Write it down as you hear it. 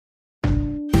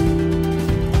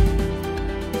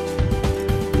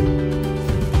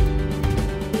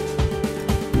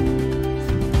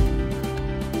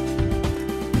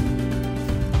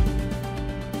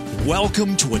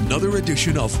Welcome to another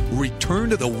edition of Return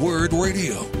to the Word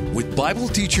Radio with Bible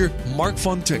teacher Mark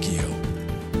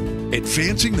Fontecchio.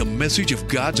 Advancing the message of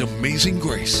God's amazing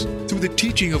grace through the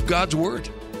teaching of God's Word.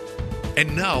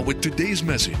 And now with today's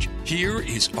message, here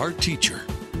is our teacher.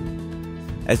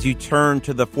 As you turn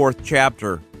to the 4th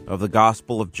chapter of the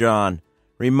Gospel of John,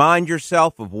 remind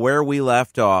yourself of where we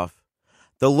left off.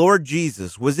 The Lord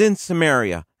Jesus was in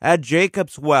Samaria at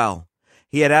Jacob's well.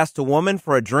 He had asked a woman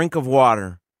for a drink of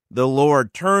water. The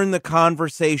Lord turned the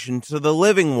conversation to the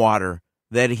living water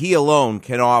that He alone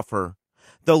can offer.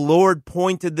 The Lord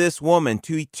pointed this woman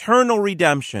to eternal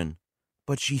redemption,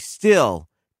 but she still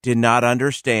did not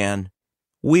understand.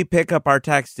 We pick up our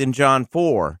text in John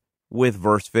 4 with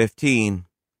verse 15.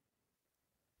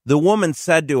 The woman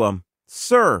said to him,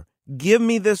 "Sir, give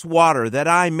me this water that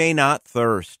I may not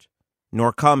thirst,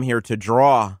 nor come here to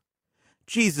draw."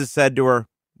 Jesus said to her,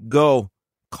 "Go,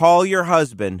 call your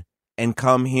husband and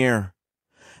come here."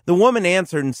 The woman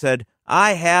answered and said,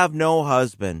 "I have no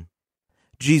husband."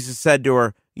 Jesus said to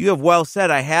her, "You have well said,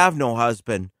 I have no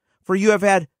husband, for you have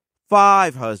had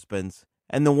 5 husbands,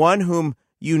 and the one whom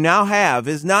you now have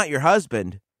is not your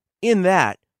husband. In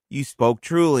that you spoke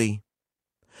truly."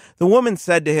 The woman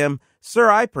said to him, "Sir,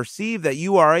 I perceive that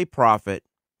you are a prophet.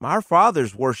 Our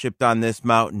fathers worshipped on this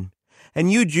mountain,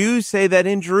 and you Jews say that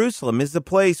in Jerusalem is the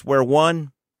place where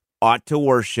one ought to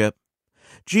worship."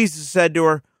 Jesus said to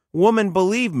her, "Woman,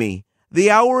 believe me, the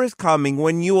hour is coming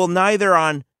when you will neither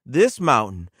on this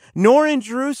mountain nor in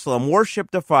Jerusalem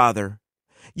worship the Father.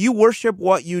 You worship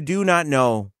what you do not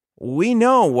know. We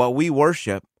know what we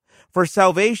worship, for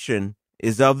salvation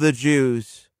is of the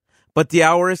Jews. But the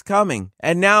hour is coming,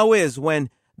 and now is, when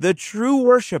the true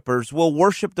worshipers will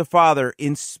worship the Father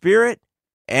in spirit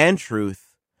and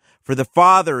truth, for the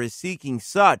Father is seeking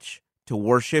such to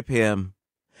worship Him.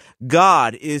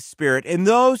 God is spirit, and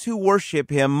those who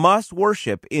worship Him must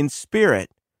worship in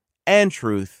spirit and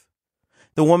truth."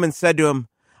 The woman said to him,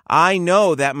 "I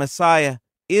know that Messiah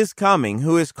is coming,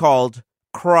 who is called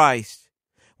Christ.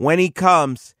 When He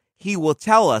comes, He will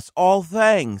tell us all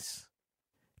things."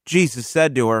 Jesus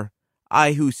said to her,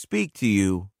 "I who speak to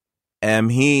you am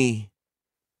He."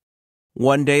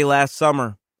 One day last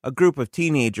summer, a group of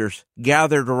teenagers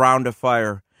gathered around a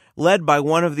fire, led by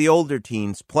one of the older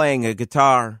teens playing a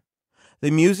guitar.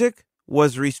 The music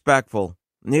was respectful.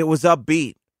 It was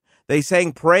upbeat. They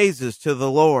sang praises to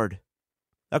the Lord.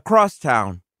 Across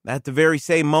town, at the very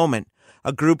same moment,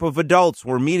 a group of adults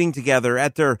were meeting together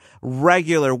at their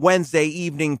regular Wednesday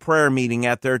evening prayer meeting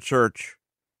at their church.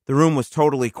 The room was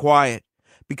totally quiet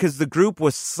because the group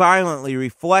was silently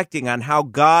reflecting on how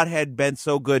God had been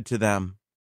so good to them.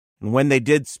 And when they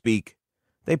did speak,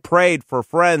 they prayed for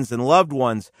friends and loved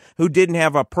ones who didn't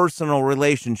have a personal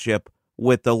relationship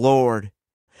with the Lord.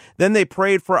 Then they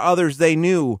prayed for others they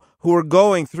knew who were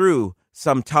going through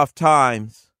some tough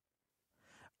times.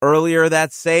 Earlier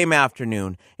that same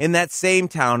afternoon, in that same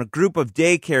town, a group of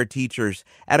daycare teachers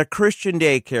at a Christian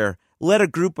daycare led a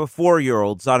group of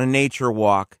 4-year-olds on a nature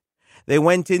walk. They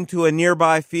went into a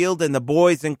nearby field, and the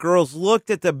boys and girls looked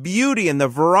at the beauty and the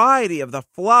variety of the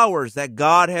flowers that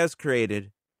God has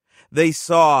created. They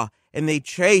saw and they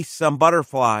chased some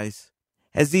butterflies.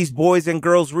 As these boys and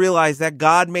girls realized that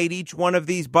God made each one of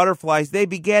these butterflies, they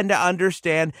began to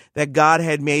understand that God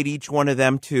had made each one of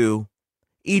them too.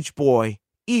 Each boy,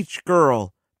 each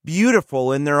girl,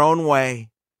 beautiful in their own way.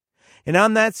 And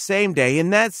on that same day, in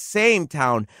that same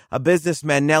town, a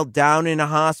businessman knelt down in a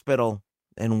hospital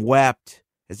and wept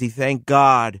as he thanked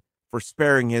God for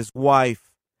sparing his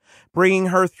wife, bringing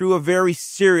her through a very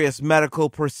serious medical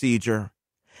procedure.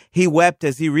 He wept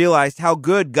as he realized how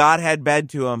good God had been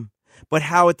to him, but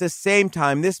how at the same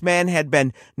time this man had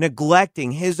been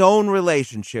neglecting his own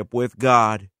relationship with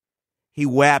God. He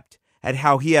wept at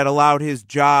how he had allowed his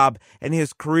job and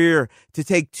his career to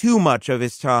take too much of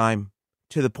his time,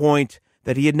 to the point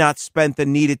that he had not spent the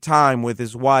needed time with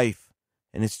his wife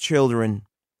and his children.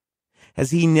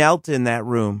 As he knelt in that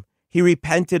room, he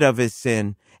repented of his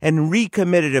sin and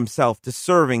recommitted himself to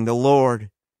serving the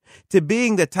Lord, to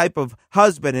being the type of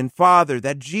husband and father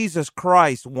that Jesus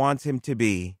Christ wants him to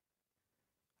be.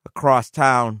 Across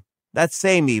town, that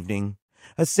same evening,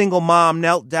 a single mom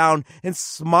knelt down and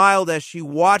smiled as she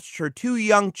watched her 2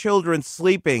 young children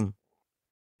sleeping.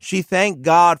 She thanked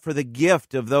God for the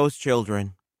gift of those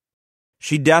children.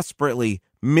 She desperately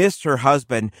missed her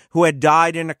husband, who had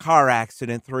died in a car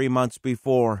accident 3 months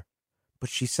before,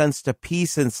 but she sensed a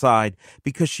peace inside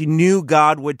because she knew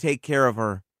God would take care of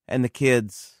her and the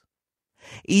kids.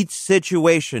 Each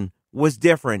situation was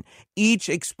different. Each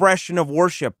expression of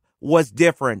worship was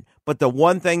different, but the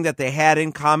one thing that they had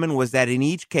in common was that in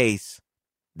each case,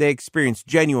 they experienced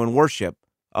genuine worship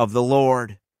of the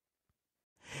Lord.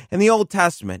 In the Old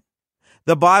Testament,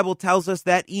 the Bible tells us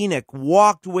that Enoch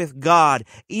walked with God.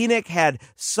 Enoch had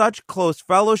such close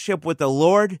fellowship with the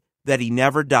Lord that he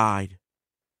never died.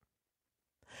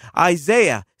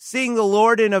 Isaiah, seeing the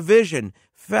Lord in a vision,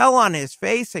 fell on his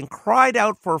face and cried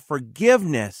out for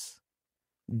forgiveness.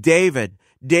 David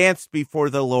danced before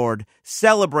the Lord,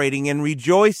 celebrating and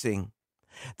rejoicing.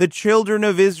 The children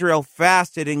of Israel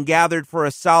fasted and gathered for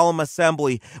a solemn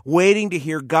assembly, waiting to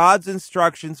hear God's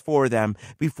instructions for them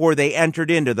before they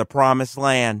entered into the promised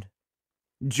land.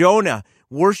 Jonah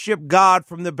worshiped God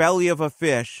from the belly of a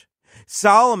fish.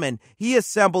 Solomon, he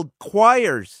assembled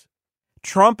choirs,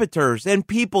 trumpeters, and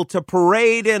people to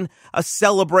parade in a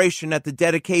celebration at the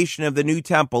dedication of the new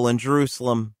temple in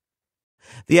Jerusalem.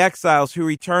 The exiles who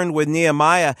returned with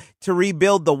Nehemiah to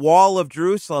rebuild the wall of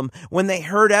Jerusalem, when they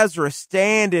heard Ezra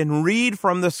stand and read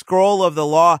from the scroll of the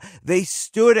law, they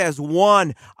stood as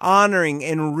one, honoring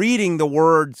and reading the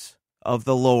words of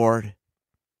the Lord.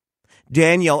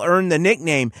 Daniel earned the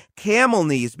nickname Camel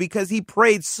Knees because he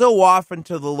prayed so often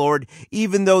to the Lord,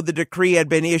 even though the decree had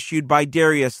been issued by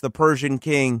Darius, the Persian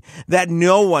king, that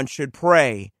no one should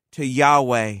pray to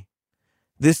Yahweh.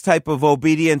 This type of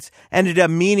obedience ended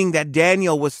up meaning that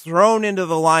Daniel was thrown into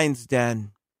the lion's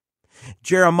den.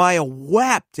 Jeremiah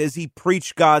wept as he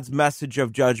preached God's message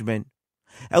of judgment.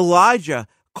 Elijah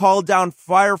called down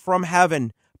fire from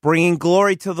heaven, bringing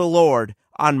glory to the Lord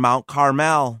on Mount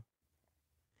Carmel.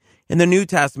 In the New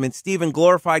Testament, Stephen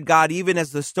glorified God even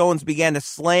as the stones began to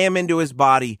slam into his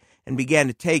body and began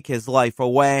to take his life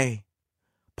away.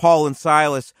 Paul and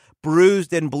Silas,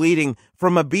 bruised and bleeding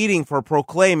from a beating for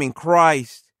proclaiming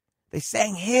Christ, they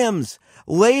sang hymns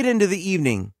late into the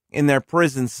evening in their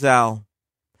prison cell.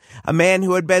 A man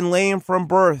who had been lame from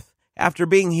birth, after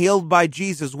being healed by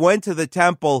Jesus, went to the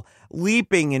temple,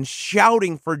 leaping and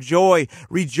shouting for joy,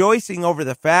 rejoicing over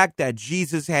the fact that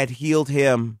Jesus had healed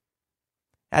him.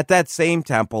 At that same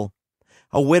temple,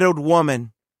 a widowed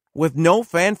woman, with no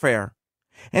fanfare,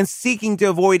 and seeking to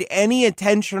avoid any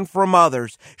attention from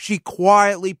others, she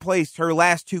quietly placed her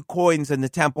last 2 coins in the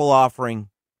temple offering.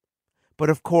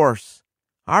 But of course,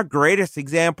 our greatest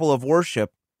example of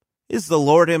worship is the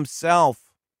Lord himself.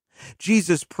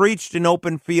 Jesus preached in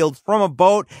open fields, from a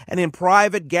boat, and in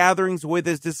private gatherings with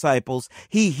his disciples.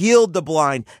 He healed the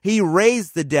blind. He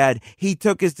raised the dead. He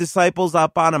took his disciples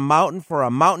up on a mountain for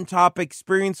a mountaintop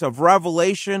experience of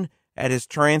revelation at his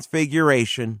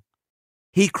transfiguration.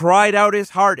 He cried out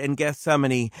his heart in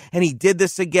Gethsemane, and he did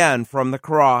this again from the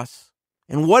cross.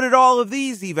 And what did all of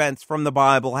these events from the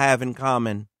Bible have in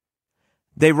common?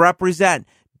 They represent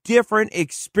different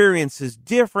experiences,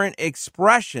 different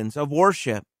expressions of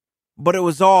worship, but it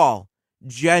was all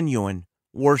genuine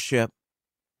worship.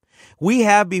 We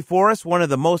have before us one of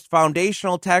the most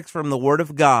foundational texts from the Word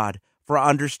of God for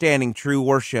understanding true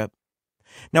worship.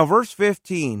 Now, verse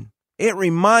 15, it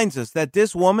reminds us that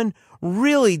this woman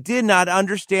really did not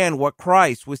understand what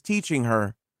Christ was teaching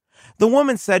her. The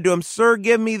woman said to him, "Sir,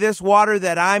 give me this water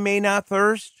that I may not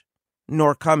thirst,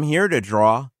 nor come here to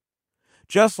draw."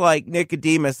 Just like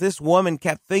Nicodemus, this woman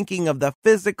kept thinking of the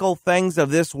physical things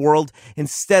of this world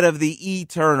instead of the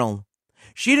eternal.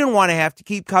 She didn't want to have to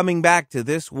keep coming back to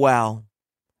this well.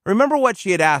 Remember what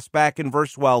she had asked back in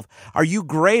verse 12, "Are you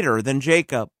greater than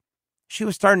Jacob?" She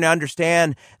was starting to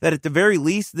understand that at the very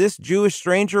least, this Jewish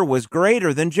stranger was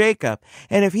greater than Jacob.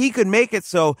 And if he could make it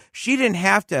so, she didn't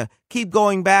have to keep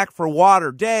going back for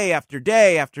water day after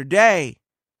day after day.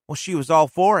 Well, she was all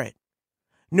for it.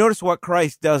 Notice what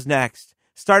Christ does next.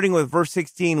 Starting with verse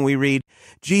 16, we read,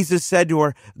 Jesus said to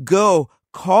her, "Go,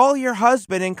 call your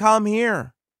husband and come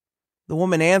here." The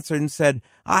woman answered and said,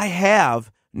 "I have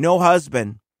no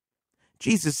husband."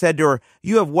 Jesus said to her,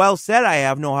 "You have well said, I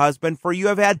have no husband, for you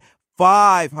have had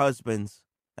 5 husbands,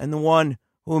 and the one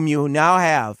whom you now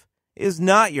have is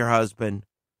not your husband.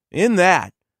 In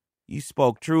that you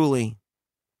spoke truly."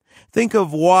 Think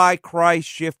of why Christ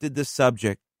shifted the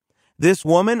subject. This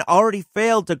woman already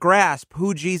failed to grasp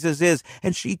who Jesus is,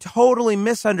 and she totally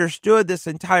misunderstood this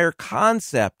entire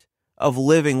concept of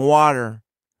living water.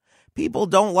 People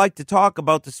don't like to talk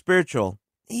about the spiritual.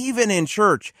 Even in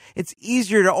church, it's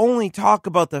easier to only talk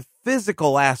about the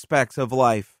physical aspects of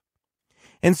life.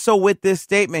 And so with this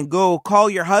statement, "Go, call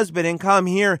your husband and come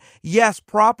here," yes,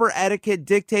 proper etiquette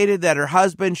dictated that her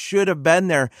husband should have been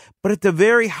there. But at the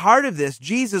very heart of this,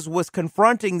 Jesus was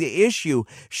confronting the issue.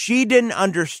 She didn't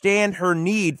understand her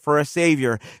need for a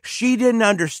Savior. She didn't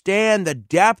understand the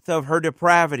depth of her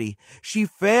depravity. She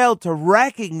failed to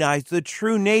recognize the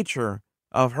true nature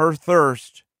of her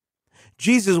thirst.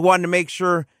 Jesus wanted to make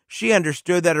sure She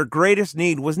understood that her greatest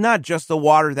need was not just the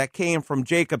water that came from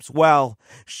Jacob's well.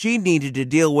 She needed to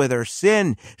deal with her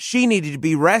sin. She needed to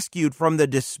be rescued from the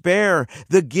despair,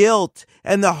 the guilt,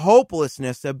 and the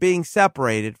hopelessness of being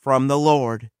separated from the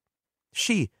Lord.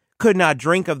 She could not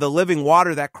drink of the living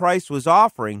water that Christ was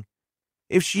offering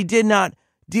if she did not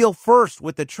deal first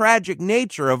with the tragic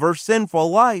nature of her sinful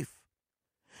life.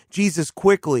 Jesus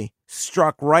quickly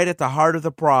struck right at the heart of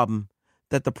the problem,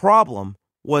 that the problem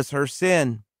was her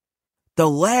sin. The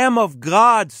Lamb of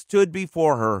God stood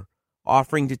before her,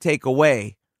 offering to take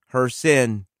away her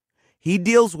sin. He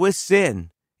deals with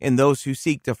sin in those who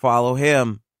seek to follow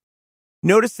him.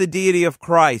 Notice the deity of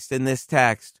Christ in this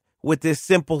text with this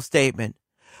simple statement,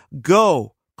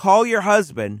 "Go, call your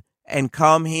husband, and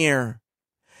come here."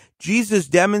 Jesus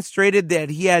demonstrated that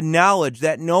he had knowledge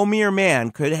that no mere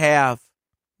man could have.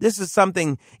 This is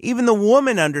something even the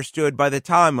woman understood by the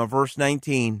time of verse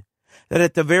 19. That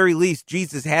at the very least,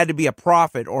 Jesus had to be a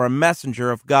prophet or a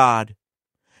messenger of God.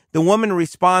 The woman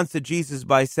responds to Jesus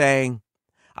by saying,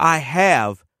 "I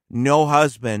have no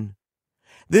husband."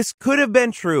 This could have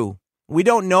been true. We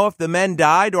don't know if the men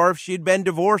died or if she'd been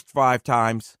divorced 5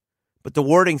 times. But the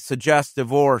wording suggests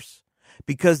divorce,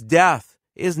 because death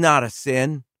is not a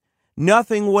sin.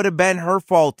 Nothing would have been her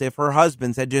fault if her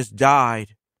husbands had just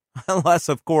died. Unless,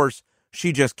 of course,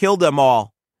 she just killed them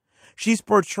all. She's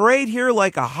portrayed here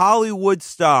like a Hollywood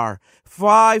star,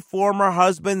 5 former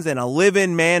husbands and a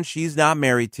live-in man she's not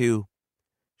married to.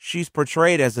 She's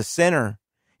portrayed as a sinner,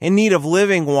 in need of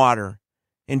living water,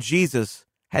 and Jesus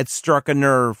had struck a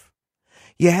nerve.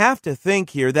 You have to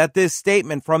think here that this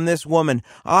statement from this woman,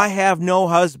 "I have no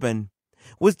husband,"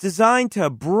 was designed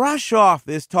to brush off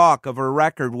this talk of her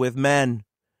record with men.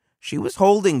 She was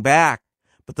holding back,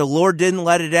 but the Lord didn't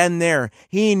let it end there.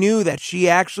 He knew that she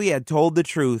actually had told the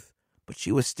truth, but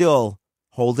she was still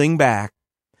holding back.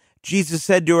 Jesus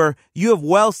said to her, "You have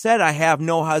well said, 'I have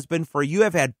no husband,' for you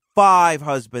have had 5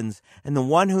 husbands, and the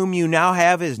one whom you now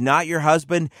have is not your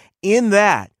husband. In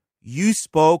that you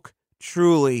spoke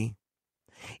truly."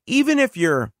 Even if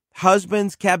your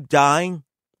husbands kept dying,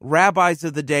 rabbis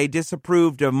of the day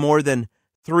disapproved of more than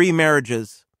 3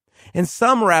 marriages, and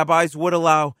some rabbis would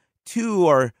allow 2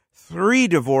 or 3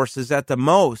 divorces at the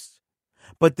most.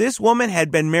 But this woman had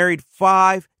been married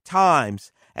 5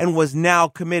 times and was now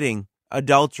committing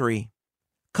adultery.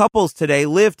 Couples today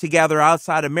live together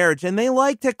outside of marriage, and they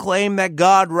like to claim that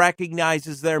God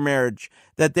recognizes their marriage,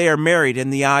 that they are married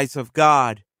in the eyes of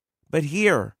God. But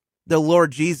here, the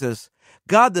Lord Jesus,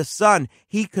 God the Son,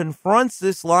 he confronts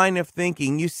this line of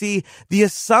thinking. You see, the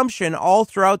assumption all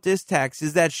throughout this text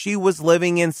is that she was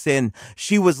living in sin.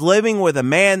 She was living with a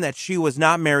man that she was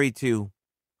not married to.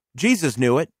 Jesus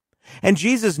knew it, and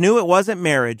Jesus knew it wasn't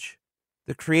marriage.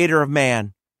 The creator of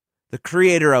man, the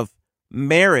creator of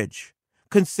marriage,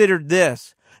 considered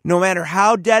this. No matter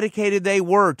how dedicated they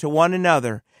were to one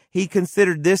another, he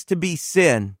considered this to be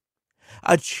sin.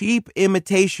 A cheap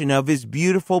imitation of his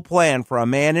beautiful plan for a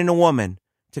man and a woman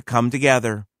to come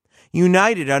together,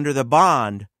 united under the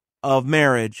bond of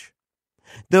marriage.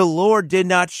 The Lord did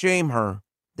not shame her.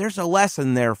 There's a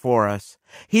lesson there for us.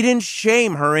 He didn't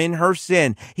shame her in her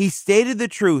sin. He stated the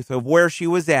truth of where she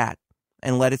was at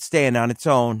and let it stand on its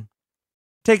own.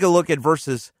 Take a look at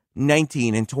verses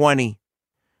 19 and 20.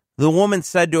 The woman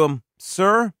said to him,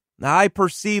 "Sir, I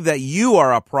perceive that you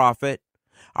are a prophet.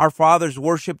 Our fathers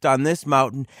worshipped on this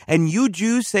mountain, and you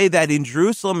Jews say that in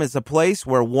Jerusalem is a place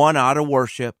where one ought to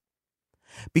worship."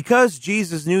 Because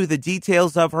Jesus knew the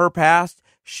details of her past,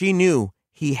 she knew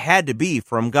he had to be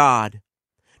from God.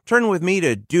 Turn with me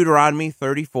to Deuteronomy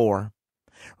 34.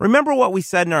 Remember what we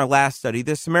said in our last study.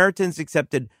 The Samaritans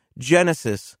accepted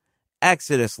Genesis,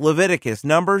 Exodus, Leviticus,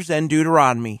 Numbers, and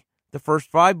Deuteronomy. The first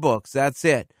 5 books, that's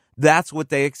it. That's what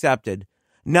they accepted,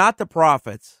 not the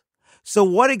prophets. So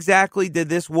what exactly did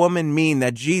this woman mean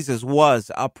that Jesus was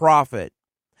a prophet?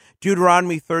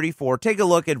 Deuteronomy 34, take a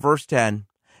look at verse 10.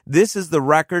 This is the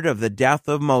record of the death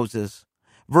of Moses.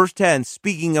 Verse 10,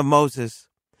 speaking of Moses.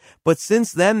 But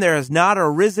since then there has not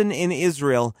arisen in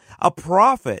Israel a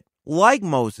prophet like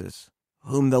Moses,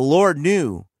 whom the Lord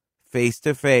knew face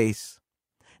to face.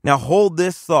 Now hold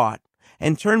this thought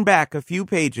and turn back a few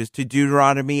pages to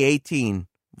Deuteronomy 18,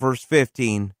 verse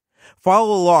 15.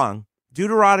 Follow along.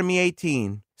 Deuteronomy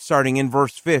 18, starting in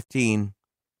verse 15.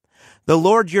 The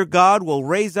Lord your God will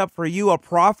raise up for you a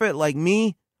prophet like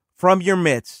me from your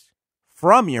midst,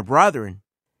 from your brethren.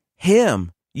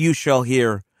 Him you shall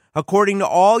hear, according to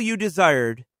all you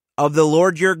desired of the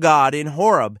Lord your God in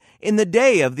Horeb in the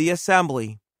day of the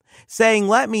assembly, saying,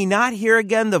 Let me not hear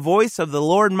again the voice of the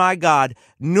Lord my God,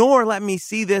 nor let me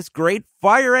see this great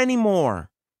fire any more,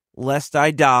 lest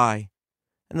I die.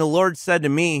 And the Lord said to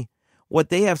me, what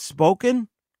they have spoken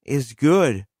is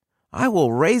good. I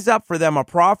will raise up for them a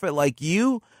prophet like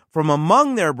you from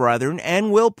among their brethren,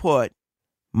 and will put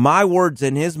my words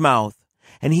in his mouth,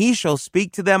 and he shall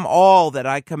speak to them all that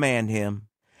I command him.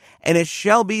 And it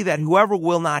shall be that whoever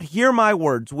will not hear my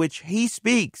words which he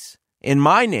speaks in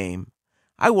my name,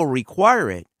 I will require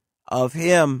it of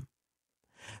him.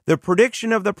 The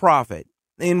prediction of the prophet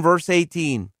in verse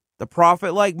 18, the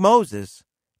prophet like Moses,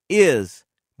 is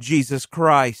Jesus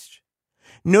Christ.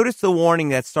 Notice the warning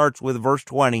that starts with verse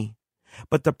 20.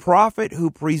 But the prophet who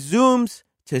presumes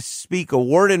to speak a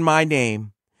word in my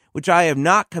name, which I have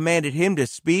not commanded him to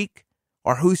speak,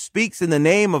 or who speaks in the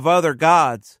name of other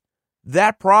gods,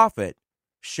 that prophet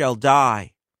shall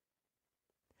die.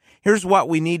 Here's what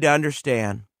we need to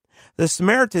understand. The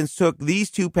Samaritans took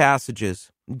these two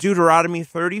passages, Deuteronomy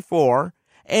 34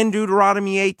 and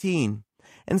Deuteronomy 18,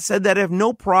 and said that if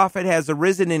no prophet has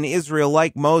arisen in Israel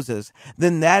like Moses,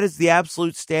 then that is the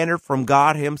absolute standard from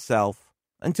God himself,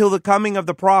 until the coming of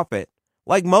the prophet,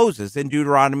 like Moses in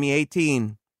Deuteronomy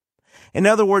 18. In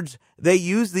other words, they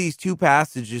use these two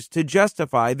passages to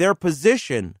justify their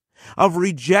position of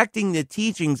rejecting the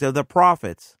teachings of the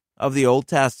prophets of the Old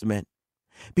Testament.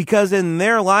 Because in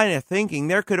their line of thinking,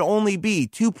 there could only be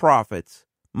two prophets,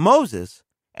 Moses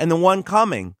and the one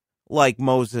coming like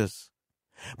Moses.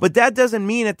 But that doesn't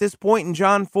mean at this point in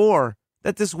John 4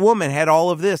 that this woman had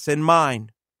all of this in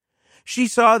mind. She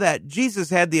saw that Jesus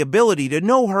had the ability to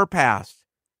know her past.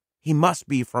 He must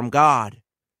be from God.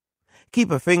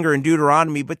 Keep a finger in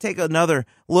Deuteronomy, but take another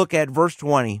look at verse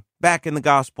 20, back in the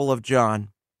Gospel of John.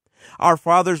 Our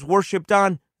fathers worshipped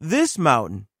on this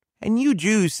mountain, and you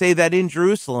Jews say that in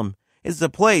Jerusalem is the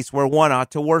place where one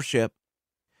ought to worship.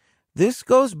 This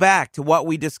goes back to what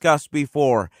we discussed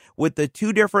before with the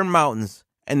two different mountains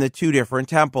and the two different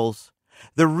temples.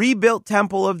 The rebuilt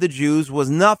temple of the Jews was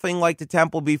nothing like the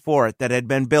temple before it that had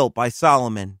been built by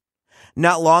Solomon.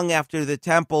 Not long after the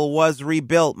temple was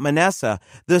rebuilt, Manasseh,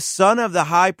 the son of the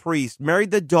high priest,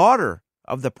 married the daughter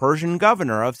of the Persian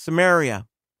governor of Samaria.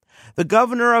 The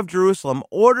governor of Jerusalem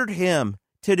ordered him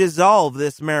to dissolve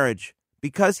this marriage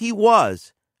because he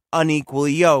was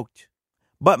unequally yoked.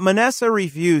 But Manasseh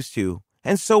refused to,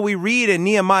 and so we read in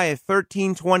Nehemiah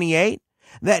 13:28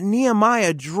 that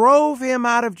Nehemiah drove him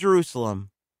out of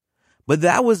Jerusalem. But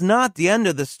that was not the end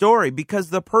of the story, because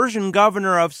the Persian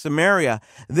governor of Samaria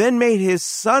then made his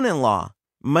son-in-law,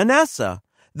 Manasseh,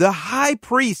 the high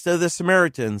priest of the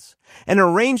Samaritans, and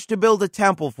arranged to build a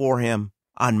temple for him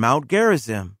on Mount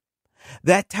Gerizim.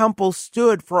 That temple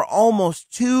stood for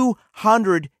almost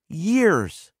 200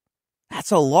 years.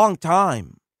 That's a long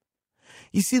time.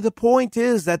 You see, the point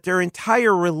is that their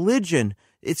entire religion,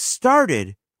 it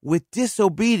started with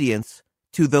disobedience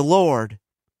to the Lord.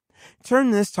 Turn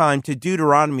this time to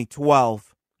Deuteronomy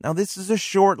 12. Now, this is a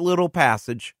short little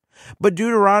passage, but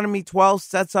Deuteronomy 12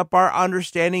 sets up our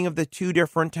understanding of the two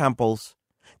different temples.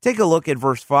 Take a look at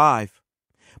verse 5.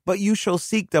 But you shall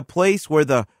seek the place where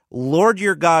the Lord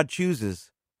your God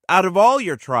chooses, out of all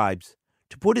your tribes,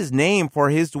 to put his name for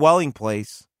his dwelling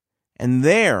place, and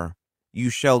there you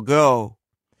shall go.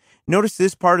 Notice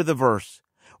this part of the verse,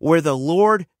 where the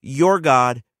Lord your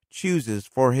God chooses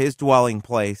for his dwelling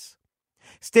place.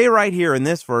 Stay right here in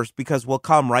this verse because we'll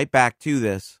come right back to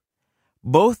this.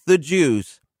 Both the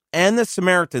Jews and the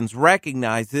Samaritans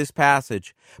recognized this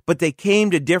passage, but they came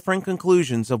to different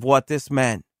conclusions of what this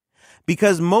meant.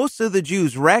 Because most of the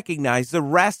Jews recognized the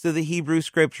rest of the Hebrew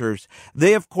scriptures,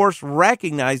 they of course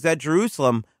recognized that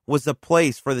Jerusalem was the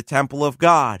place for the temple of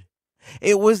God.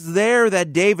 It was there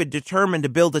that David determined to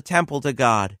build a temple to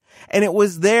God, and it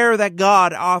was there that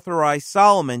God authorized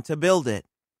Solomon to build it.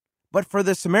 But for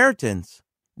the Samaritans,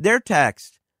 their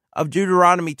text of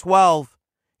Deuteronomy 12,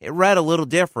 it read a little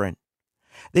different.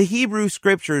 The Hebrew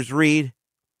scriptures read,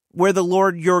 where the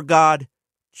Lord your God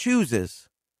chooses.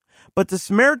 But the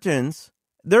Samaritans,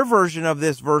 their version of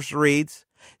this verse reads,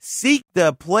 seek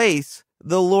the place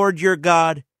the Lord your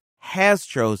God has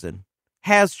chosen,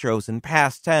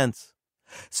 past tense.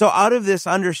 So out of this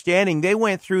understanding, they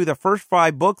went through the first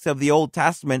 5 books of the Old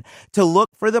Testament to look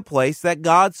for the place that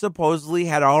God supposedly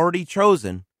had already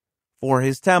chosen for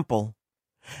his temple.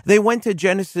 They went to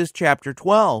Genesis chapter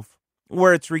 12,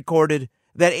 where it's recorded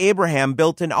that Abraham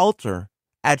built an altar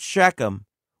at Shechem,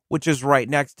 which is right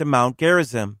next to Mount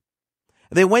Gerizim.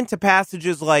 They went to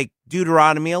passages like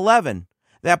Deuteronomy 11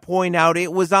 that point out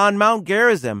it was on Mount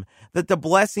Gerizim that the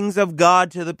blessings of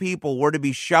God to the people were to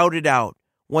be shouted out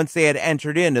once they had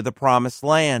entered into the promised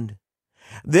land.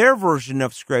 Their version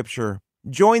of Scripture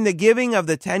joined the giving of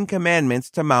the 10 Commandments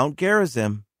to Mount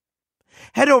Gerizim.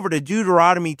 Head over to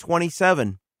Deuteronomy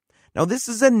 27. Now, this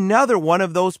is another one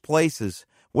of those places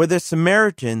where the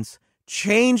Samaritans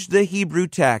changed the Hebrew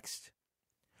text.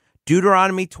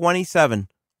 Deuteronomy 27,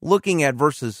 looking at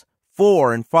verses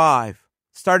 4 and 5.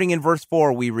 Starting in verse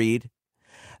 4, we read,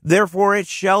 "Therefore it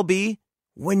shall be,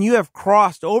 when you have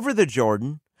crossed over the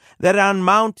Jordan, that on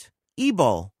Mount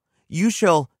Ebal you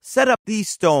shall set up these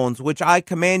stones which I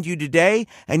command you today,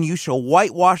 and you shall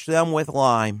whitewash them with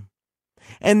lime.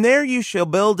 And there you shall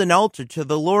build an altar to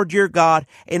the Lord your God,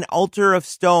 an altar of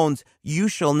stones. You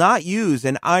shall not use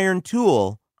an iron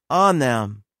tool on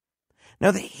them."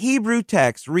 Now the Hebrew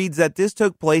text reads that this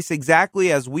took place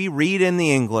exactly as we read in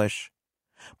the English.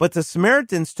 But the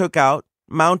Samaritans took out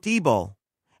Mount Ebal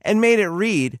and made it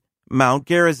read Mount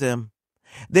Gerizim.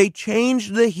 They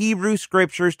changed the Hebrew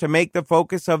scriptures to make the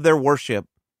focus of their worship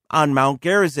on Mount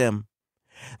Gerizim.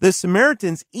 The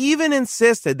Samaritans even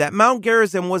insisted that Mount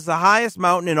Gerizim was the highest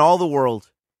mountain in all the world,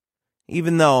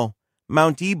 even though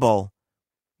Mount Ebal,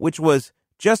 which was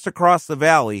just across the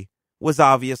valley, was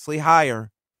obviously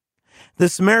higher. The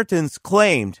Samaritans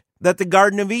claimed that the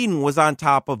Garden of Eden was on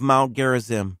top of Mount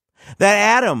Gerizim, that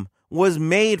Adam was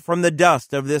made from the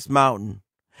dust of this mountain.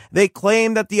 They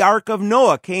claimed that the Ark of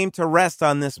Noah came to rest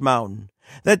on this mountain,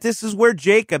 that this is where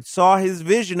Jacob saw his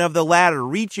vision of the ladder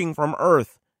reaching from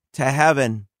earth to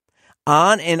heaven.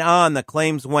 On and on the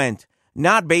claims went,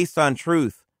 not based on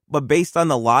truth, but based on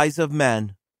the lies of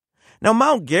men. Now,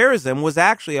 Mount Gerizim was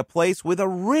actually a place with a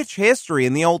rich history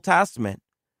in the Old Testament.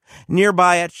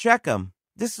 Nearby at Shechem,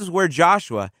 this is where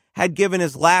Joshua had given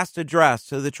his last address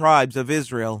to the tribes of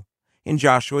Israel in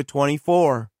Joshua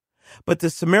 24. But the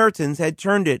Samaritans had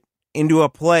turned it into a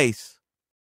place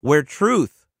where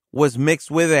truth was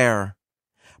mixed with error.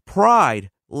 Pride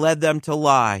led them to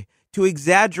lie, to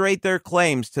exaggerate their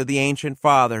claims to the ancient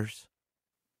fathers.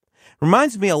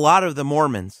 Reminds me a lot of the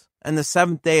Mormons and the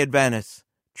Seventh-day Adventists.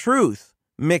 Truth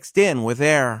mixed in with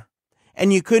error.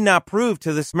 And you could not prove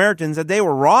to the Samaritans that they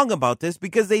were wrong about this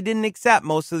because they didn't accept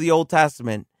most of the Old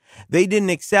Testament. They didn't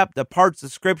accept the parts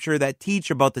of Scripture that teach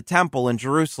about the temple in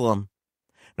Jerusalem.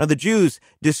 Now, the Jews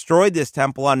destroyed this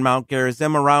temple on Mount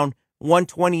Gerizim around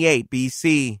 128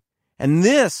 BC. And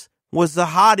this was the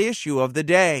hot issue of the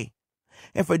day.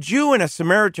 If a Jew and a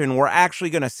Samaritan were actually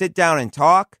going to sit down and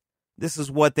talk, this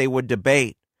is what they would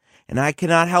debate. And I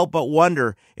cannot help but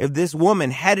wonder if this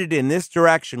woman headed in this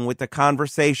direction with the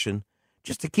conversation,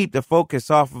 just to keep the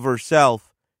focus off of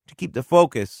herself, to keep the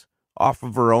focus off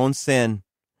of her own sin.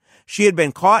 She had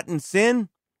been caught in sin,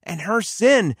 and her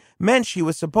sin meant she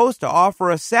was supposed to offer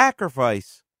a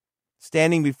sacrifice.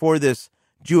 Standing before this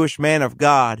Jewish man of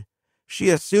God, she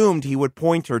assumed he would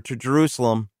point her to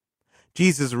Jerusalem.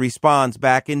 Jesus responds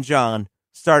back in John,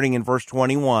 starting in verse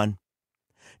 21.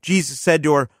 Jesus said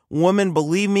to her, "Woman,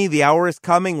 believe me, the hour is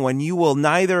coming when you will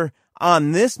neither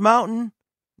on this mountain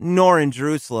nor in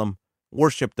Jerusalem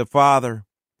worship the Father.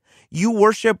 You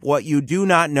worship what you do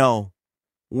not know.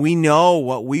 We know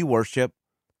what we worship,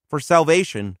 for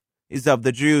salvation is of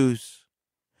the Jews."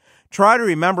 Try to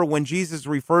remember when Jesus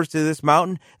refers to this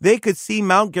mountain, they could see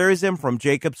Mount Gerizim from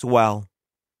Jacob's well.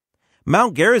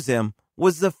 Mount Gerizim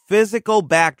was the physical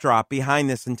backdrop behind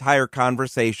this entire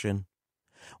conversation.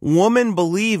 "Woman,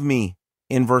 believe me,"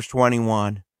 in verse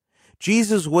 21.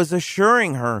 Jesus was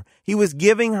assuring her, he was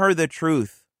giving her the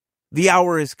truth. The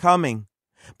hour is coming,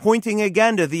 pointing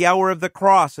again to the hour of the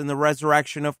cross and the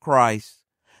resurrection of Christ.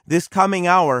 This coming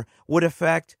hour would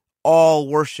affect all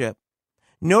worship.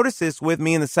 Notice this with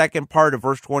me in the second part of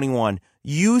verse 21.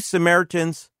 You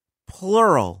Samaritans,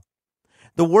 plural.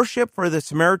 The worship for the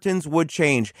Samaritans would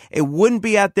change. It wouldn't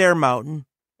be at their mountain,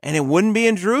 and it wouldn't be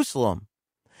in Jerusalem.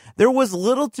 There was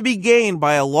little to be gained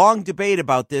by a long debate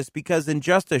about this because in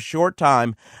just a short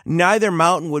time, neither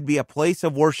mountain would be a place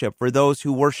of worship for those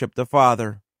who worship the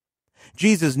Father.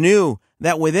 Jesus knew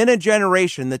that within a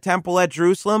generation, the temple at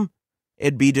Jerusalem,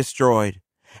 it'd be destroyed,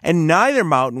 and neither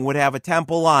mountain would have a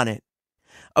temple on it.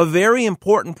 A very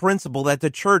important principle that the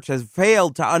church has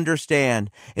failed to understand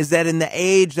is that in the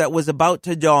age that was about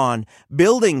to dawn,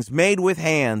 buildings made with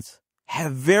hands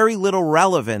have very little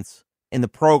relevance in the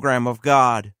program of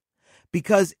God.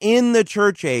 Because in the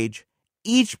church age,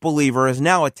 each believer is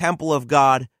now a temple of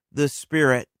God, the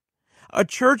Spirit. A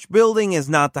church building is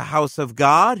not the house of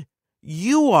God.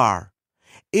 You are.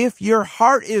 If your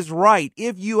heart is right,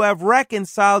 if you have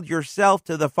reconciled yourself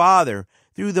to the Father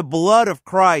through the blood of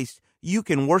Christ, you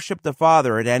can worship the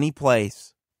Father at any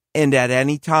place and at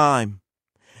any time.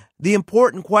 The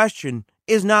important question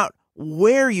is not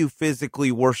where you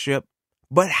physically worship,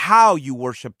 but how you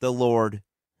worship the Lord.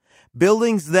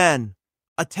 Buildings then,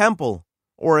 a temple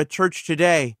or a church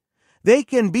today, they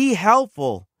can be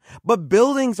helpful, But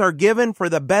buildings are given for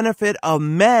the benefit of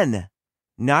men,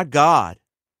 not God.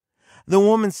 The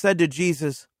woman said to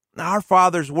Jesus, "Our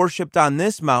fathers worshipped on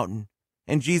this mountain."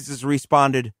 And Jesus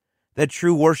responded that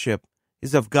true worship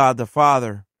is of God the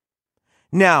Father.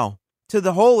 Now, to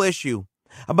the whole issue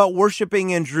about worshiping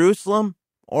in Jerusalem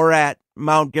or at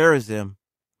Mount Gerizim,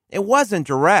 it wasn't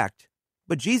direct,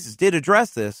 but Jesus did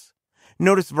address this.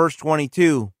 Notice verse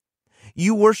 22.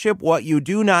 You worship what you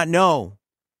do not know.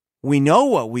 We know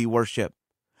what we worship,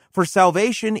 for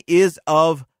salvation is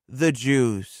of the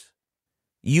Jews.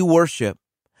 You worship.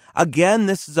 Again,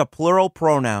 this is a plural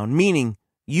pronoun, meaning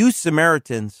you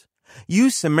Samaritans. You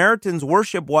Samaritans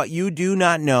worship what you do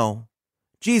not know.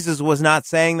 Jesus was not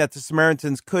saying that the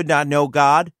Samaritans could not know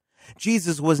God.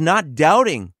 Jesus was not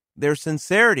doubting their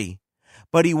sincerity,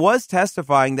 but he was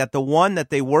testifying that the one that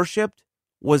they worshiped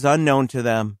was unknown to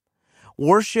them.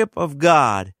 Worship of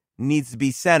God needs to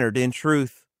be centered in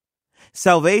truth.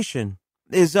 Salvation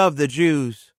is of the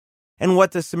Jews. And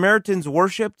what the Samaritans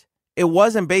worshiped, it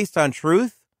wasn't based on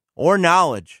truth or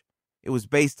knowledge. It was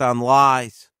based on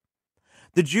lies.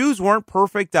 The Jews weren't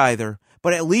perfect either,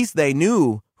 but at least they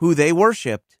knew who they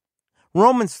worshiped.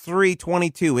 Romans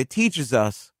 3:22, it teaches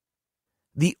us,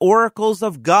 the oracles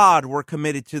of God were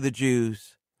committed to the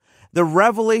Jews. The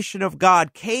revelation of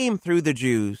God came through the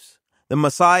Jews. The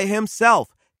Messiah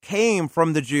himself came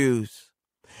from the Jews.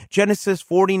 Genesis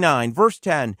 49, verse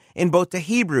 10, in both the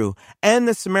Hebrew and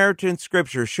the Samaritan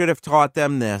scripture should have taught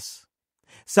them this.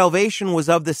 Salvation was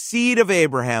of the seed of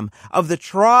Abraham, of the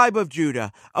tribe of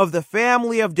Judah, of the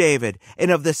family of David,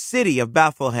 and of the city of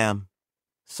Bethlehem.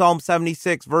 Psalm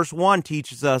 76, verse 1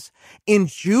 teaches us, in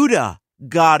Judah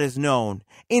God is known.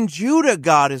 In Judah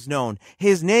God is known.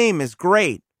 His name is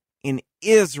great in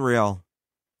Israel.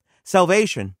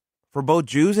 Salvation, for both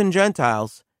Jews and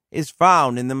Gentiles, is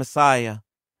found in the Messiah.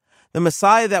 The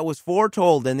Messiah that was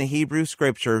foretold in the Hebrew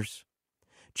Scriptures.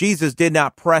 Jesus did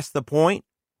not press the point,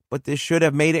 but this should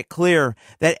have made it clear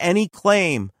that any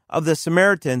claim of the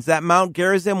Samaritans that Mount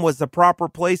Gerizim was the proper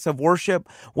place of worship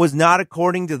was not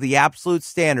according to the absolute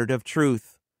standard of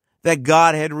truth that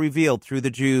God had revealed through the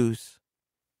Jews.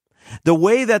 The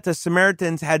way that the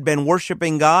Samaritans had been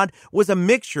worshiping God was a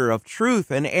mixture of truth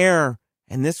and error,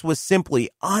 and this was simply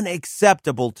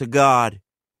unacceptable to God.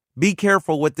 Be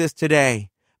careful with this today.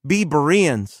 Be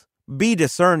Bereans. Be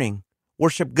discerning.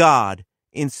 Worship God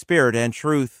in spirit and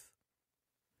truth.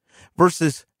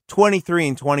 Verses 23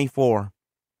 and 24.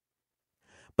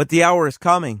 But the hour is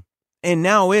coming, and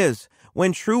now is,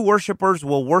 when true worshipers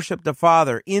will worship the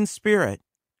Father in spirit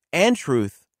and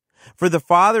truth, for the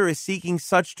Father is seeking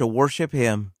such to worship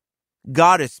him.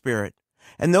 God is spirit,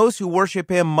 and those who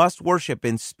worship him must worship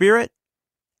in spirit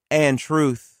and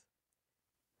truth.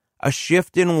 A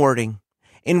shift in wording.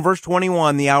 In verse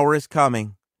 21, the hour is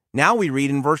coming. Now we read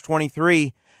in verse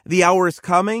 23, the hour is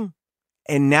coming,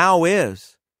 and now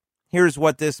is. Here's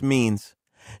what this means.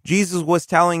 Jesus was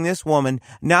telling this woman,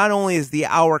 not only is the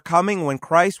hour coming when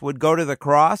Christ would go to the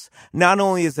cross, not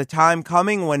only is the time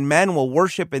coming when men will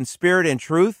worship in spirit and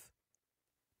truth,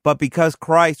 but because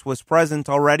Christ was present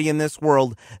already in this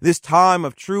world, this time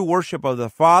of true worship of the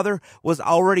Father was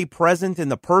already present in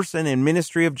the person and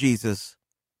ministry of Jesus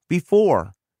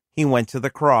before he went to the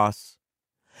cross.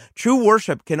 True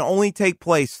worship can only take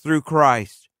place through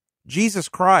Christ. Jesus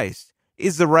Christ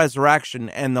is the resurrection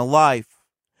and the life.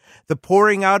 The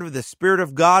pouring out of the Spirit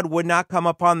of God would not come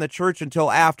upon the church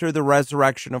until after the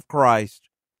resurrection of Christ.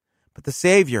 But the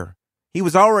Savior, he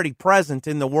was already present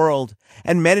in the world,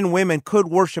 and men and women could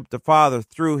worship the Father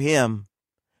through him.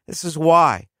 This is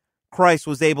why Christ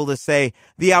was able to say,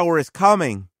 the hour is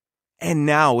coming, and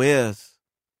now is.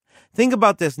 Think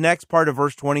about this next part of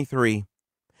verse 23.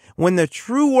 When the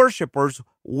true worshipers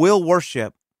will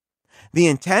worship. The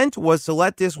intent was to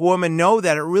let this woman know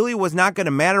that it really was not going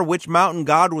to matter which mountain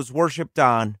God was worshiped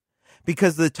on,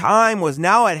 because the time was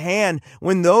now at hand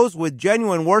when those with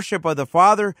genuine worship of the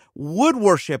Father would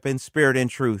worship in spirit and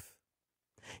truth.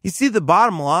 You see, the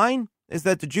bottom line is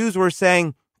that the Jews were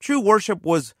saying true worship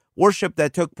was worship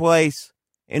that took place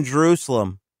in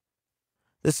Jerusalem.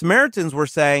 The Samaritans were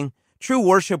saying true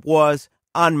worship was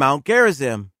on Mount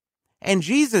Gerizim. And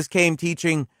Jesus came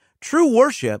teaching true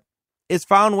worship is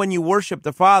found when you worship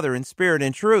the Father in spirit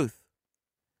and truth.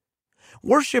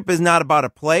 Worship is not about a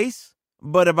place,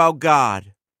 but about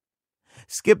God.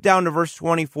 Skip down to verse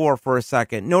 24 for a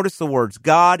second. Notice the words,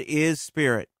 God is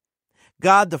spirit.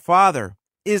 God the Father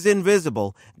is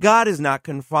invisible. God is not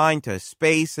confined to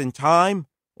space and time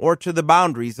or to the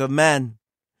boundaries of men.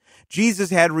 Jesus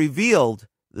had revealed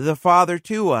the Father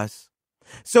to us.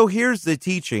 So here's the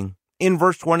teaching In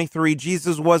verse 23,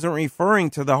 Jesus wasn't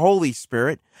referring to the Holy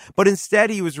Spirit, but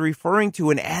instead he was referring to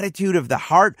an attitude of the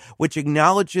heart which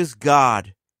acknowledges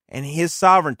God and his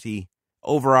sovereignty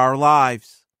over our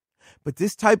lives. But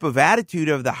this type of attitude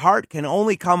of the heart can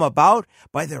only come about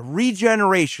by the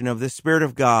regeneration of the Spirit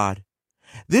of God.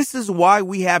 This is why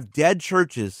we have dead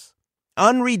churches,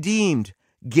 unredeemed,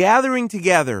 gathering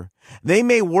together. They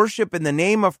may worship in the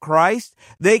name of Christ.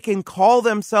 They can call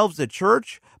themselves a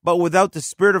church, but without the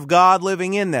Spirit of God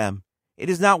living in them, it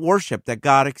is not worship that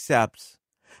God accepts.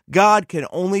 God can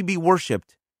only be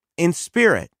worshiped in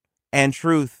spirit and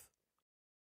truth.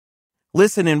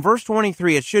 Listen, in verse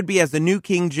 23, it should be as the New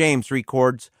King James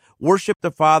records, worship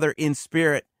the Father in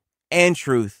spirit and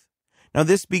truth. Now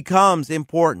this becomes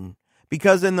important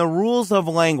because in the rules of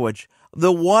language,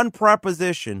 the one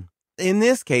preposition, in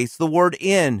this case, the word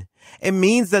in, it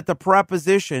means that the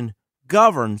preposition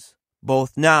governs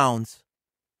both nouns.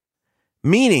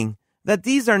 Meaning that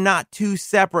these are not two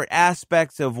separate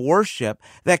aspects of worship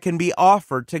that can be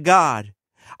offered to God.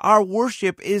 Our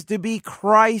worship is to be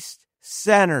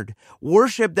Christ-centered,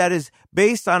 worship that is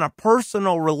based on a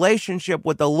personal relationship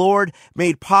with the Lord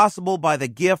made possible by the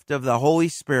gift of the Holy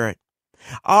Spirit.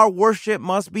 Our worship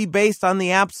must be based on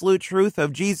the absolute truth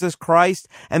of Jesus Christ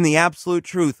and the absolute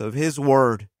truth of His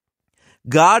Word.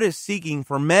 God is seeking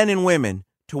for men and women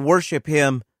to worship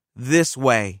Him this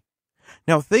way.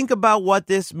 Now think about what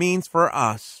this means for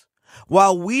us.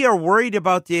 While we are worried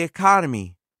about the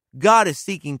economy, God is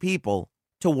seeking people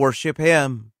to worship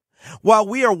Him. While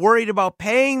we are worried about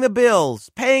paying the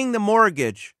bills, paying the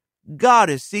mortgage,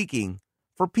 God is seeking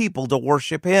for people to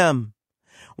worship Him.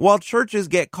 While churches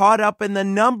get caught up in the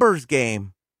numbers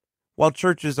game, while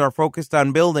churches are focused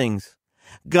on buildings,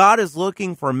 God is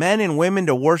looking for men and women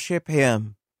to worship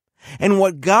Him. And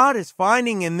what God is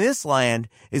finding in this land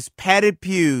is padded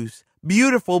pews,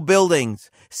 beautiful buildings,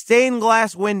 stained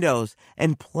glass windows,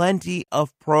 and plenty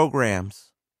of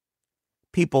programs.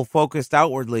 People focused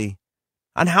outwardly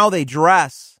on how they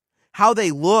dress, how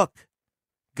they look.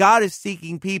 God is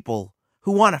seeking people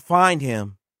who want to find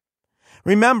Him.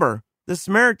 Remember, the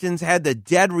Samaritans had the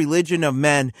dead religion of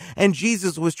men, and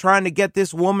Jesus was trying to get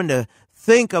this woman to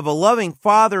think of a loving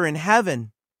Father in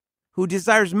heaven who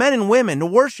desires men and women to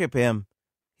worship Him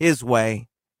His way.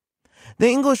 The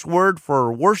English word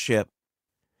for worship,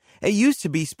 it used to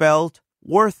be spelled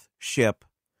worthship,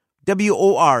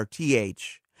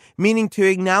 W-O-R-T-H, meaning to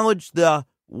acknowledge the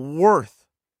worth.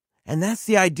 And that's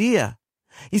the idea.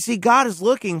 You see, God is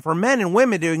looking for men and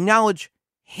women to acknowledge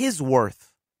His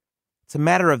worth. It's a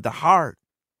matter of the heart.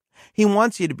 He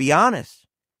wants you to be honest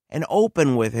and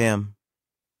open with Him.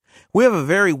 We have a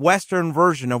very Western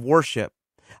version of worship.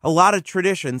 A lot of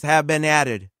traditions have been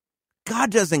added.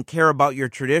 God doesn't care about your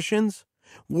traditions.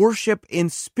 Worship in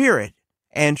spirit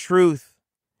and truth.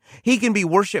 He can be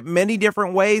worshiped many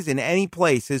different ways in any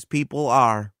place His people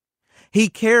are. He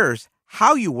cares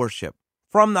how you worship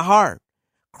from the heart.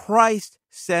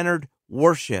 Christ-centered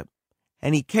worship.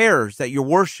 And He cares that your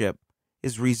worship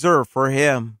is reserved for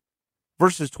Him.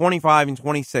 Verses 25 and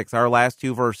 26, our last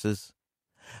two verses.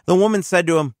 The woman said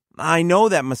to Him, I know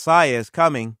that Messiah is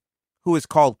coming, who is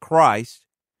called Christ.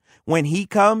 When He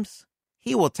comes,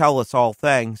 He will tell us all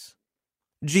things.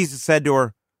 Jesus said to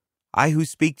her, I who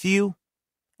speak to you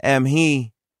am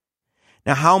He.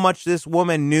 Now, how much this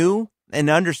woman knew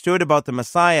and understood about the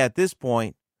Messiah at this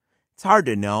point, it's hard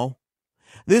to know.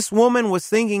 This woman was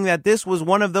thinking that this was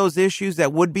one of those issues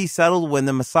that would be settled when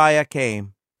the Messiah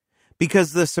came,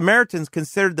 because the Samaritans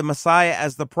considered the Messiah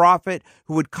as the prophet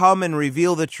who would come and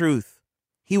reveal the truth.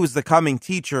 He was the coming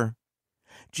teacher.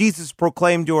 Jesus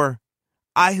proclaimed to her,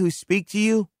 I who speak to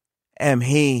you am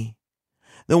He.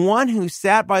 The one who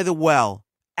sat by the well,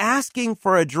 asking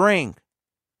for a drink,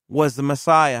 was the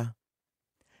Messiah.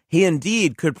 He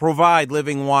indeed could provide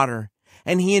living water,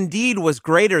 and He indeed was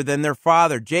greater than their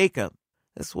father Jacob.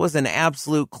 This was an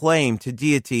absolute claim to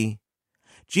deity.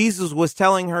 Jesus was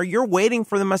telling her, you're waiting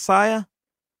for the Messiah?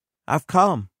 I've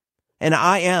come, and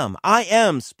I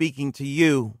am speaking to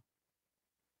you.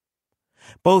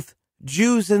 Both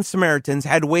Jews and Samaritans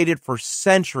had waited for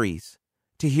centuries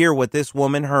to hear what this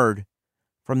woman heard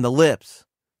from the lips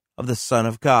of the Son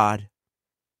of God.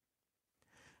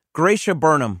 Gracia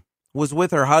Burnham was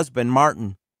with her husband,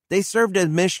 Martin. They served as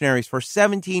missionaries for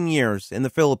 17 years in the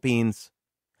Philippines.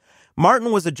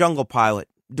 Martin was a jungle pilot,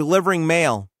 delivering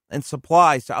mail and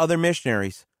supplies to other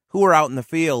missionaries who were out in the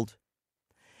field.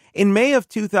 In May of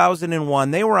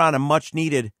 2001, they were on a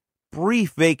much-needed,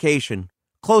 brief vacation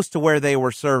close to where they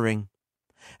were serving.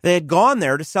 They had gone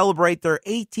there to celebrate their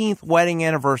 18th wedding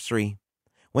anniversary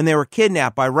when they were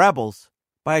kidnapped by rebels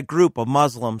by a group of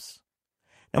Muslims.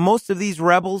 Now, most of these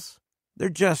rebels They're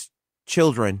just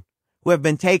children who have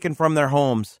been taken from their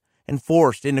homes and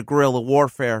forced into guerrilla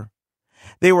warfare.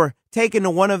 They were taken to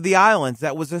one of the islands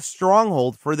that was a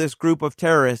stronghold for this group of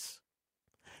terrorists.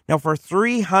 Now, for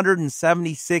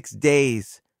 376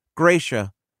 days,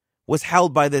 Gracia was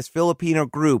held by this Filipino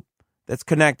group that's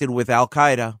connected with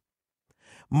Al-Qaeda.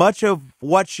 Much of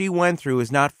what she went through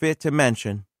is not fit to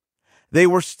mention. They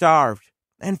were starved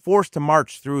and forced to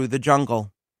march through the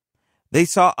jungle. They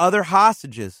saw other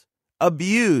hostages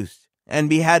abused and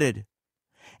beheaded.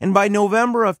 And by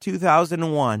November of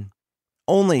 2001,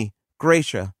 only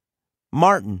Gracia,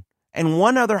 Martin, and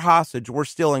one other hostage were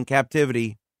still in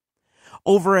captivity.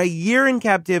 Over a year in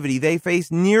captivity, they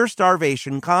faced near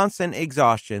starvation, constant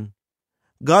exhaustion,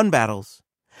 gun battles.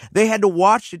 They had to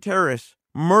watch the terrorists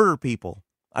murder people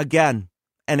again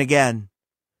and again.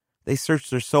 They searched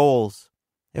their souls.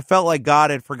 It felt like God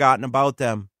had forgotten about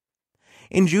them.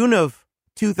 In June of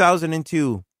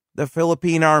 2002, the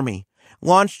Philippine Army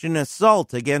launched an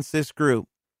assault against this group.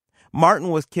 Martin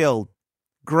was killed.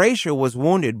 Gracia was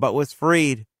wounded but was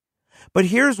freed. But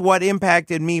here's what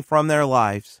impacted me from their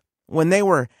lives. When they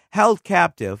were held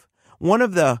captive, one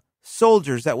of the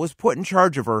soldiers that was put in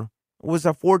charge of her was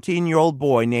a 14-year-old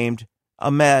boy named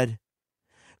Ahmed.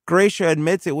 Gracia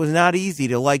admits it was not easy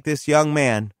to like this young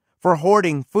man for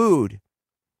hoarding food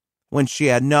when she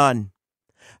had none,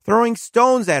 throwing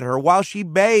stones at her while she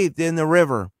bathed in the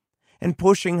river, and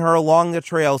pushing her along the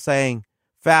trail saying,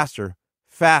 "Faster,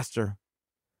 faster."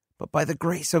 But by the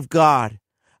grace of God,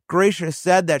 Gracia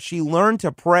said that she learned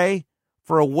to pray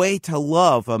for a way to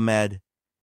love Ahmed.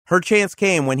 Her chance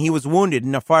came when he was wounded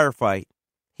in a firefight.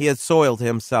 He had soiled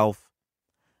himself.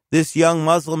 This young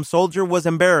Muslim soldier was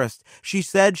embarrassed. She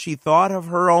said she thought of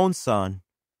her own son.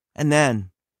 And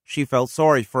then she felt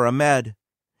sorry for Ahmed.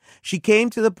 She came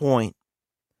to the point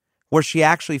where she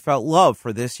actually felt love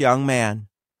for this young man.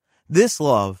 This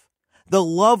love, the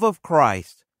love of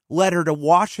Christ, led her to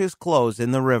wash his clothes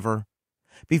in the river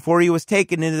before he was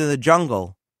taken into the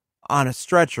jungle on a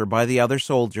stretcher by the other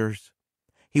soldiers.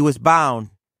 He was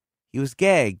bound, he was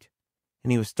gagged,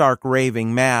 and he was stark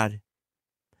raving mad.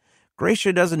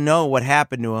 Gracia doesn't know what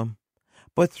happened to him,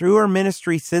 but through her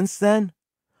ministry since then,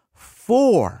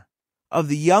 4 of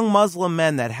the young Muslim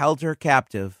men that held her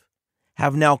captive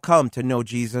have now come to know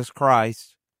Jesus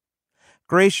Christ.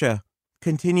 Gracia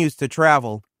continues to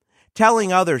travel,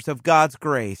 telling others of God's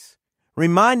grace,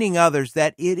 reminding others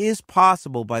that it is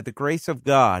possible by the grace of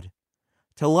God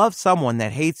to love someone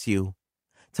that hates you,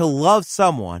 to love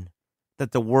someone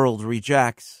that the world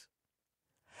rejects.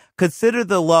 Consider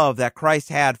the love that Christ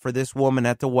had for this woman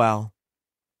at the well.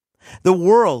 The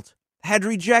world had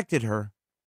rejected her.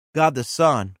 God the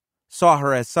Son saw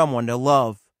her as someone to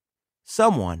love,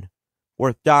 someone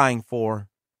worth dying for.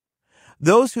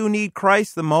 Those who need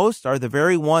Christ the most are the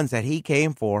very ones that he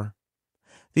came for.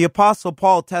 The Apostle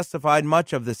Paul testified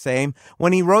much of the same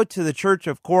when he wrote to the church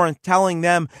of Corinth, telling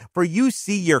them, "For you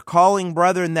see your calling,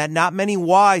 brethren, that not many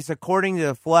wise according to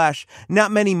the flesh,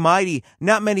 not many mighty,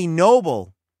 not many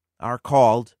noble are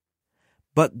called.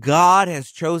 But God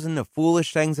has chosen the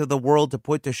foolish things of the world to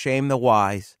put to shame the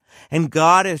wise. And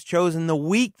God has chosen the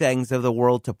weak things of the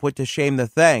world to put to shame the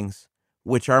things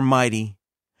which are mighty."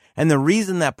 And the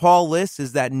reason that Paul lists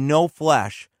is that no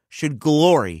flesh should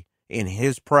glory in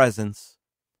his presence.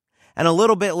 And a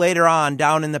little bit later on,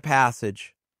 down in the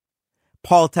passage,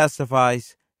 Paul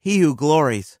testifies, "He who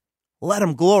glories, let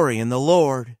him glory in the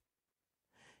Lord."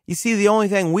 You see, the only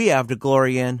thing we have to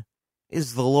glory in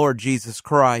is the Lord Jesus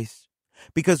Christ,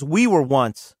 because we were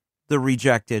once the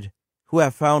rejected who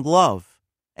have found love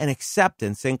and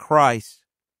acceptance in Christ.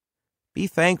 Be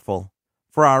thankful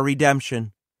for our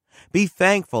redemption. Be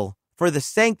thankful for the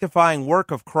sanctifying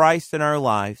work of Christ in our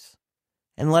lives.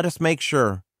 And let us make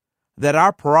sure that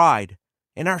our pride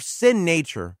and our sin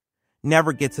nature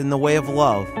never gets in the way of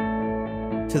love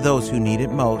to those who need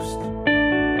it most.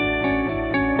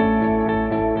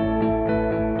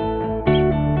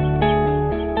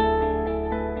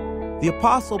 The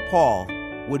Apostle Paul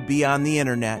would be on the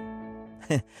internet.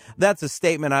 That's a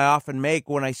statement I often make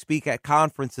when I speak at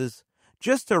conferences,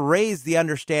 just to raise the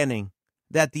understanding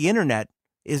that the internet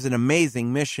is an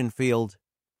amazing mission field.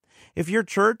 If your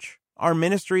church, our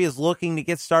ministry, is looking to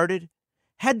get started,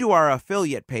 head to our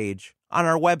affiliate page on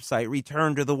our website,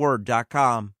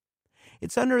 returntotheword.com.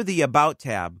 It's under the About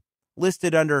tab,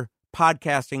 listed under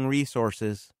Podcasting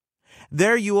Resources.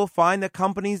 There you will find the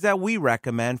companies that we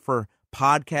recommend for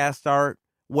podcast art,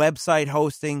 website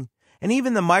hosting, and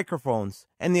even the microphones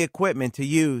and the equipment to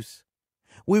use.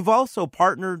 We've also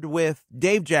partnered with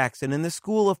Dave Jackson in the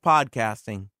School of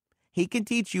Podcasting. He can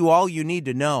teach you all you need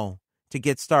to know to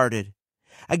get started.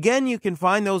 Again, you can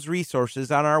find those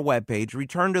resources on our webpage,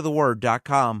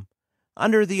 returntotheword.com,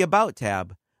 under the About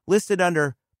tab, listed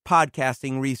under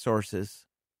Podcasting Resources.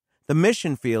 The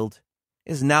mission field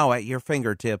is now at your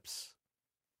fingertips.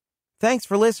 Thanks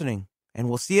for listening, and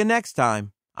we'll see you next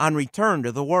time on Return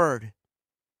to the Word.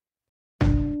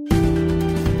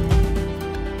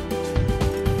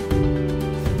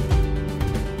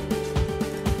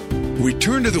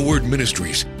 Return to the Word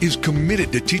Ministries is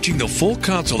committed to teaching the full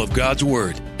counsel of God's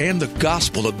Word and the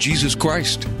gospel of Jesus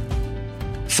Christ.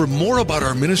 For more about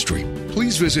our ministry,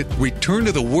 please visit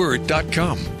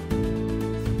returntotheword.com.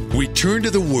 Return to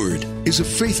the Word is a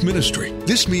faith ministry.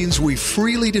 This means we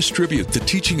freely distribute the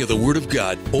teaching of the Word of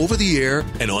God over the air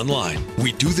and online.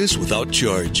 We do this without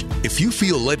charge. If you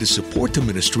feel led to support the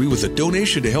ministry with a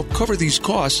donation to help cover these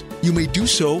costs, you may do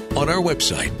so on our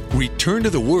website,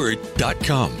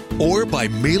 returntotheword.com, or by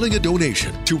mailing a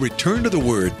donation to Return to the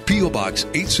Word, P.O. Box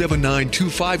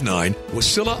 879259,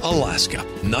 Wasilla, Alaska,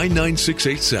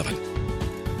 99687.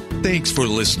 Thanks for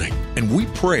listening, and we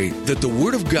pray that the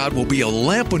Word of God will be a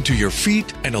lamp unto your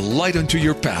feet and a light unto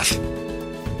your path.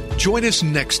 Join us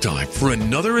next time for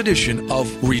another edition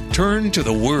of Return to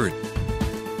the Word.